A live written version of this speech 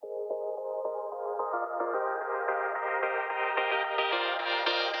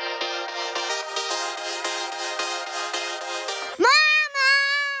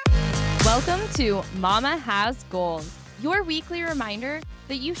Welcome to Mama Has Goals, your weekly reminder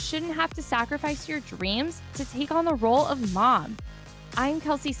that you shouldn't have to sacrifice your dreams to take on the role of mom. I'm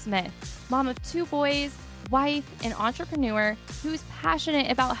Kelsey Smith, mom of 2 boys, wife, and entrepreneur who's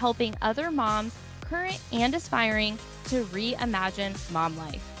passionate about helping other moms, current and aspiring, to reimagine mom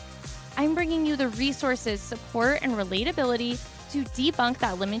life. I'm bringing you the resources, support, and relatability to debunk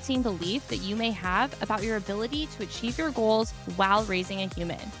that limiting belief that you may have about your ability to achieve your goals while raising a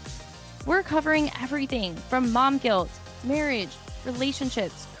human. We're covering everything from mom guilt, marriage,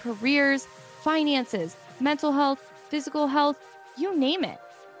 relationships, careers, finances, mental health, physical health, you name it.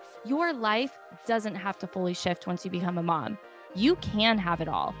 Your life doesn't have to fully shift once you become a mom. You can have it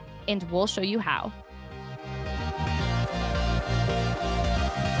all, and we'll show you how.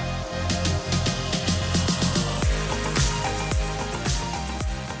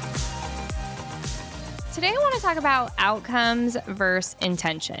 Today, I want to talk about outcomes versus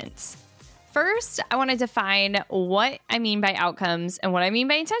intentions. First, I want to define what I mean by outcomes and what I mean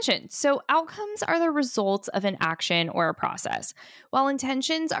by intentions. So outcomes are the results of an action or a process, while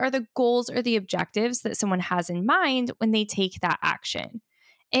intentions are the goals or the objectives that someone has in mind when they take that action.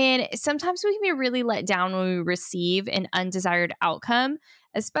 And sometimes we can be really let down when we receive an undesired outcome,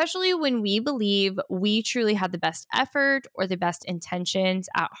 especially when we believe we truly had the best effort or the best intentions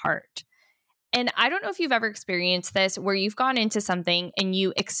at heart. And I don't know if you've ever experienced this where you've gone into something and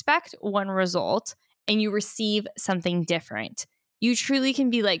you expect one result and you receive something different. You truly can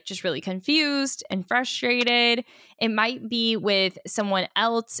be just really confused and frustrated. It might be with someone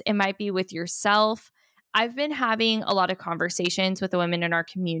else. It might be with yourself. I've been having a lot of conversations with the women in our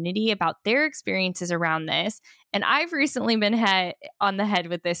community about their experiences around this. And I've recently been hit on the head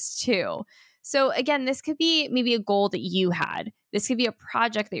with this too. So again, this could be maybe a goal that you had. This could be a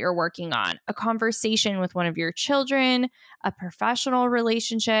project that you're working on, a conversation with one of your children, a professional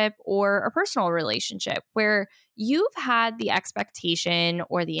relationship, or a personal relationship where you've had the expectation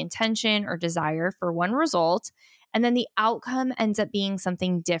or the intention or desire for one result, and then the outcome ends up being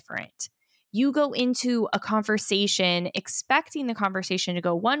something different. You go into a conversation expecting the conversation to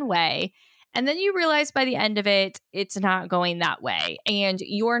go one way, and then you realize by the end of it, it's not going that way, and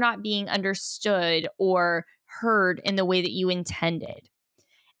you're not being understood or heard in the way that you intended.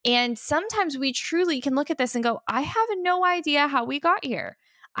 And sometimes we truly can look at this and go, I have no idea how we got here.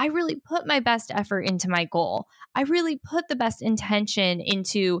 I really put my best effort into my goal. I really put the best intention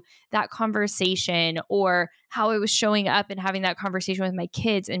into that conversation or how I was showing up and having that conversation with my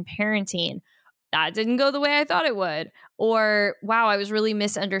kids and parenting. That didn't go the way I thought it would. Or, wow, I was really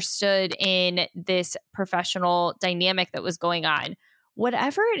misunderstood in this professional dynamic that was going on.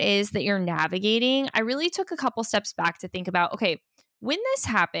 Whatever it is that you're navigating, I really took a couple steps back to think about, okay, when this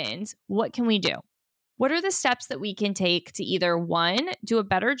happens, what can we do? What are the steps that we can take to either 1, do a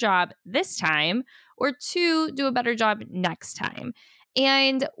better job this time, or 2, do a better job next time?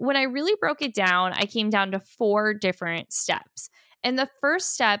 And when I really broke it down, I came down to 4 different steps. And the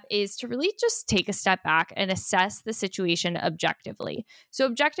first step is to really just take a step back and assess the situation objectively. So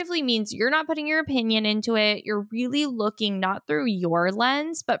objectively means you're not putting your opinion into it. You're really looking not through your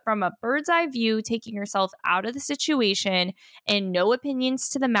lens, but from a bird's eye view, taking yourself out of the situation and no opinions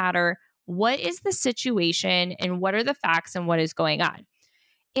to the matter. What is the situation and what are the facts and what is going on?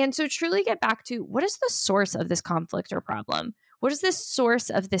 And so truly get back to what is the source of this conflict or problem? What is the source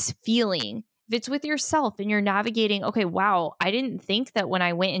of this feeling? If it's with yourself and you're navigating, okay, wow, I didn't think that when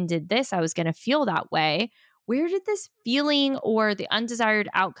I went and did this, I was going to feel that way. Where did this feeling or the undesired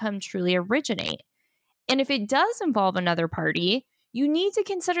outcome truly originate? And if it does involve another party, you need to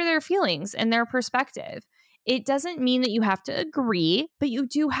consider their feelings and their perspective. It doesn't mean that you have to agree, but you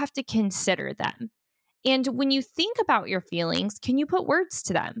do have to consider them. And when you think about your feelings, can you put words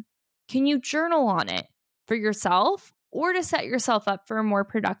to them? Can you journal on it for yourself or to set yourself up for a more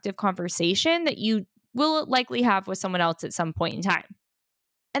productive conversation that you will likely have with someone else at some point in time?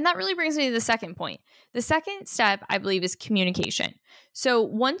 And that really brings me to the second point. The second step, I believe, is communication. So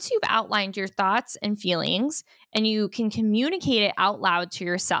once you've outlined your thoughts and feelings and you can communicate it out loud to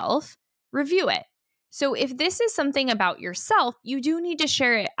yourself, review it. So if this is something about yourself, you do need to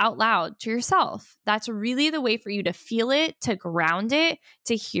share it out loud to yourself. That's really the way for you to feel it, to ground it,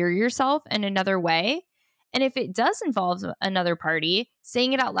 to hear yourself in another way. And if it does involve another party,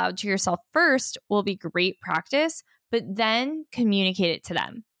 saying it out loud to yourself first will be great practice, but then communicate it to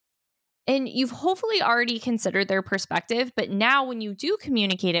them. And you've hopefully already considered their perspective, but now when you do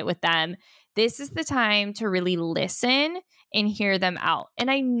communicate it with them, this is the time to really listen and hear them out.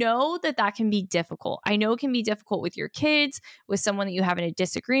 And I know that that can be difficult. I know it can be difficult with your kids, with someone that you have a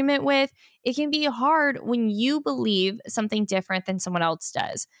disagreement with. It can be hard when you believe something different than someone else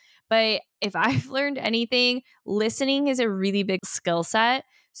does. But if I've learned anything, listening is a really big skill set.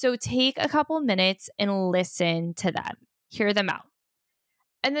 So take a couple minutes and listen to them, hear them out.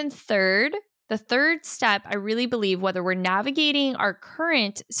 And then the third step, I really believe, whether we're navigating our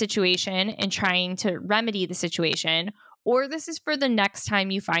current situation and trying to remedy the situation, or this is for the next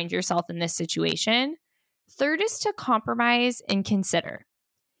time you find yourself in this situation, third is to compromise and consider.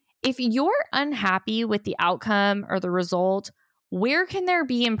 If you're unhappy with the outcome or the result, where can there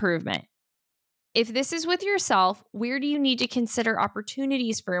be improvement? If this is with yourself, where do you need to consider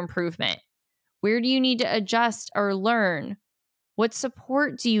opportunities for improvement? Where do you need to adjust or learn? What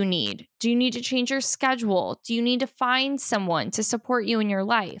support do you need? Do you need to change your schedule? Do you need to find someone to support you in your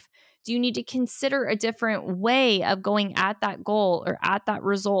life? Do you need to consider a different way of going at that goal or at that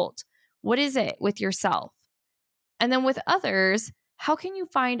result? What is it with yourself? And then with others, how can you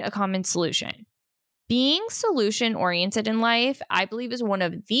find a common solution? Being solution-oriented in life, I believe, is one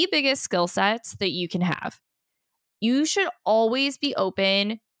of the biggest skill sets that you can have. You should always be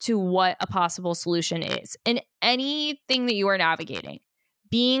open to what a possible solution is in anything that you are navigating.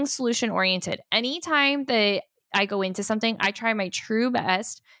 Being solution-oriented. Anytime that I go into something, I try my true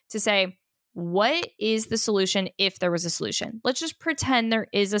best to say, what is the solution if there was a solution? Let's just pretend there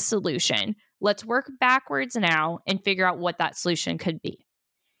is a solution. Let's work backwards now and figure out what that solution could be.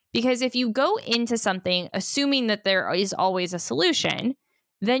 Because if you go into something assuming that there is always a solution,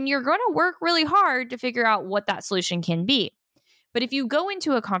 then you're going to work really hard to figure out what that solution can be. But if you go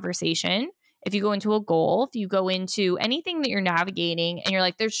into a conversation, if you go into a goal, if you go into anything that you're navigating and you're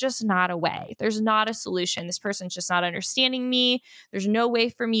like, there's just not a way, there's not a solution, this person's just not understanding me, there's no way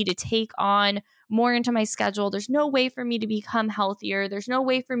for me to take on more into my schedule, there's no way for me to become healthier, there's no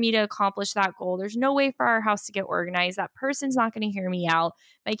way for me to accomplish that goal, there's no way for our house to get organized, that person's not going to hear me out,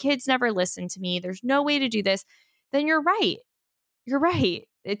 my kids never listen to me, there's no way to do this, then you're right. You're right.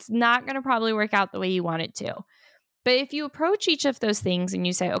 It's not going to probably work out the way you want it to. But if you approach each of those things and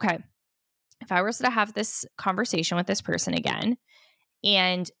you say, okay, if I was to have this conversation with this person again,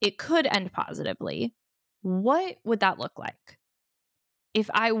 and it could end positively, what would that look like? If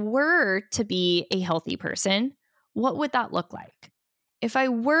I were to be a healthy person, what would that look like? If I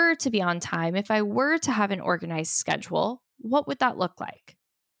were to be on time, if I were to have an organized schedule, what would that look like?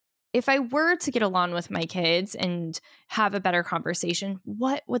 If I were to get along with my kids and have a better conversation,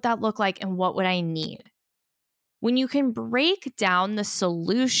 what would that look like and what would I need? When you can break down the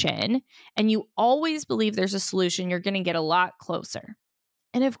solution and you always believe there's a solution, you're going to get a lot closer.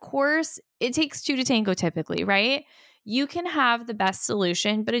 And of course, it takes two to tango typically, right? You can have the best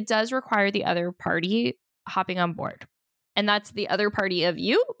solution, but it does require the other party hopping on board. And that's the other party of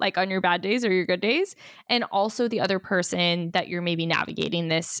you, like on your bad days or your good days, and also the other person that you're maybe navigating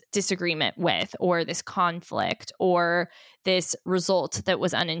this disagreement with, or this conflict, or this result that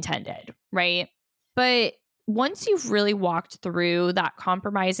was unintended, right? But once you've really walked through that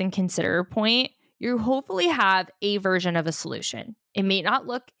compromise and consider point, you hopefully have a version of a solution. It may not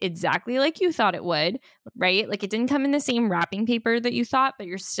look exactly like you thought it would, right? Like it didn't come in the same wrapping paper that you thought, but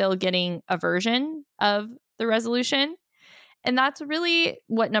you're still getting a version of the resolution. And that's really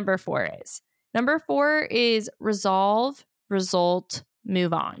what number 4 is. Number 4 is resolve, result,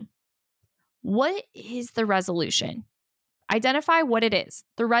 move on. What is the resolution? Identify what it is.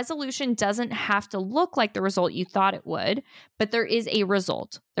 The resolution doesn't have to look like the result you thought it would, but there is a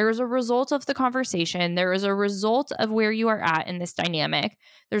result. There is a result of the conversation. There is a result of where you are at in this dynamic.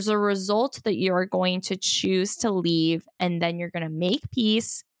 There's a result that you are going to choose to leave, and then you're going to make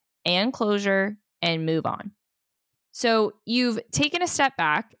peace and closure and move on. So you've taken a step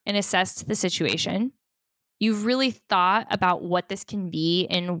back and assessed the situation. You've really thought about what this can be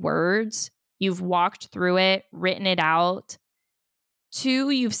in words. You've walked through it, written it out. 2,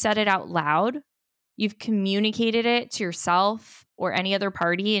 you've said it out loud. You've communicated it to yourself or any other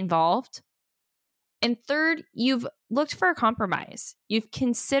party involved. And 3rd, you've looked for a compromise. You've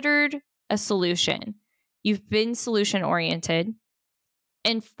considered a solution. You've been solution-oriented.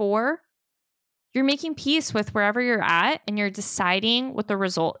 And 4, you're making peace with wherever you're at and you're deciding what the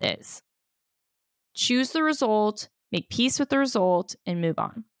result is. Choose the result, make peace with the result, and move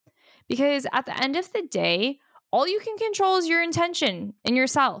on. Because at the end of the day, all you can control is your intention and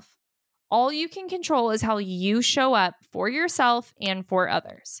yourself. All you can control is how you show up for yourself and for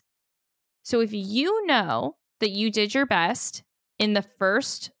others. So if you know that you did your best in the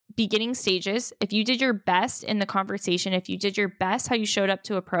first beginning stages, if you did your best in the conversation, if you did your best how you showed up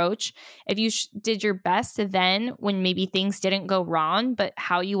to approach, if you did your best then when maybe things didn't go wrong, but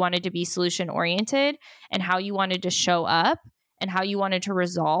how you wanted to be solution oriented and how you wanted to show up and how you wanted to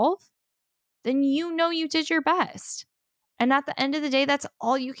resolve, then you know you did your best. And at the end of the day, that's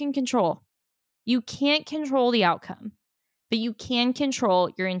all you can control. You can't control the outcome, but you can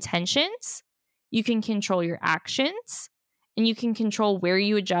control your intentions, you can control your actions, and you can control where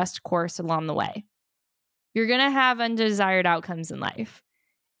you adjust course along the way. You're going to have undesired outcomes in life.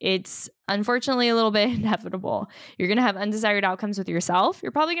 It's unfortunately a little bit inevitable. You're going to have undesired outcomes with yourself.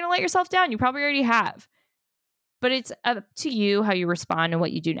 You're probably going to let yourself down. You probably already have. But it's up to you how you respond and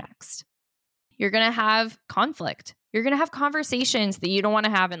what you do next. You're going to have conflict. You're going to have conversations that you don't want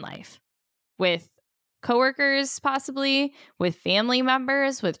to have in life with coworkers, possibly with family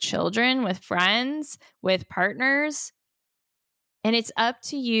members, with children, with friends, with partners. And it's up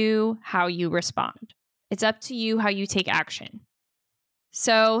to you how you respond. It's up to you how you take action.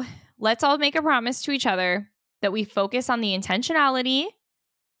 So let's all make a promise to each other that we focus on the intentionality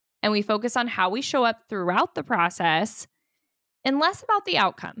and we focus on how we show up throughout the process and less about the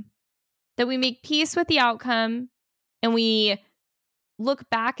outcome. That we make peace with the outcome and we look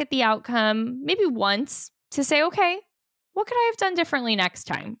back at the outcome maybe once to say, okay, what could I have done differently next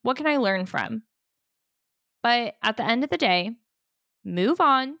time? What can I learn from? But at the end of the day, move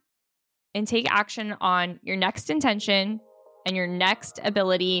on and take action on your next intention and your next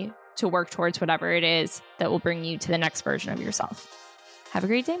ability to work towards whatever it is that will bring you to the next version of yourself. Have a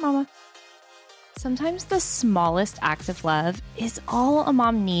great day, Mama. Sometimes the smallest act of love is all a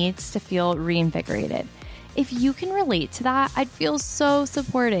mom needs to feel reinvigorated. If you can relate to that, I'd feel so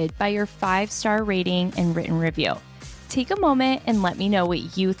supported by your 5-star rating and written review. Take a moment and let me know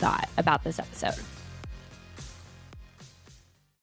what you thought about this episode.